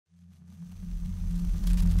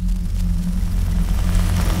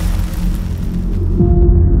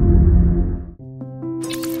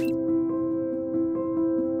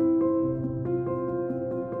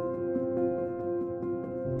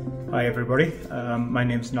everybody. My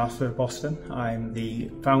name is Nasser Bostan. I'm the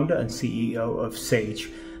founder and CEO of Sage.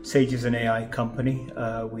 Sage is an AI company.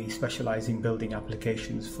 We specialize in building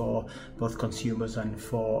applications for both consumers and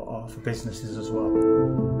for businesses as well.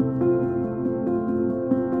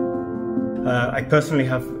 I personally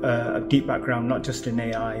have a deep background not just in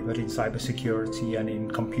AI but in cybersecurity and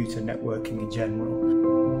in computer networking in general.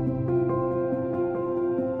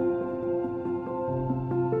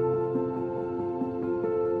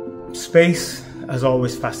 Space has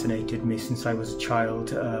always fascinated me since I was a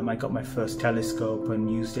child. I got my first telescope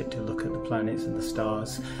and used it to look at the planets and the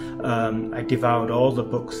stars. I devoured all the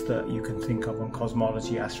books that you can think of on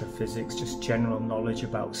cosmology, astrophysics, just general knowledge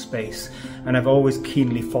about space. And I've always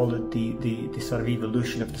keenly followed the sort of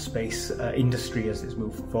evolution of the space industry as it's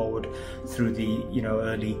moved forward through the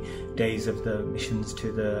early days of the missions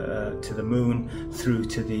to the moon, through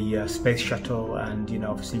to the space shuttle, and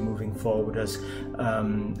obviously moving forward as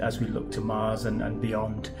we look to Mars and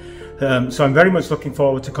beyond. So I'm very much looking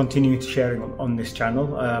forward to continuing to sharing on this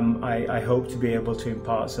channel. I hope to be able to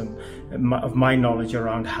impart some of my knowledge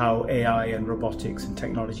around how AI and robotics and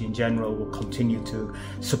technology in general will continue to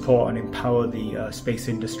support and empower the space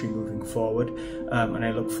industry moving forward. And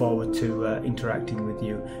I look forward to interacting with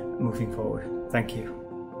you moving forward. Thank you.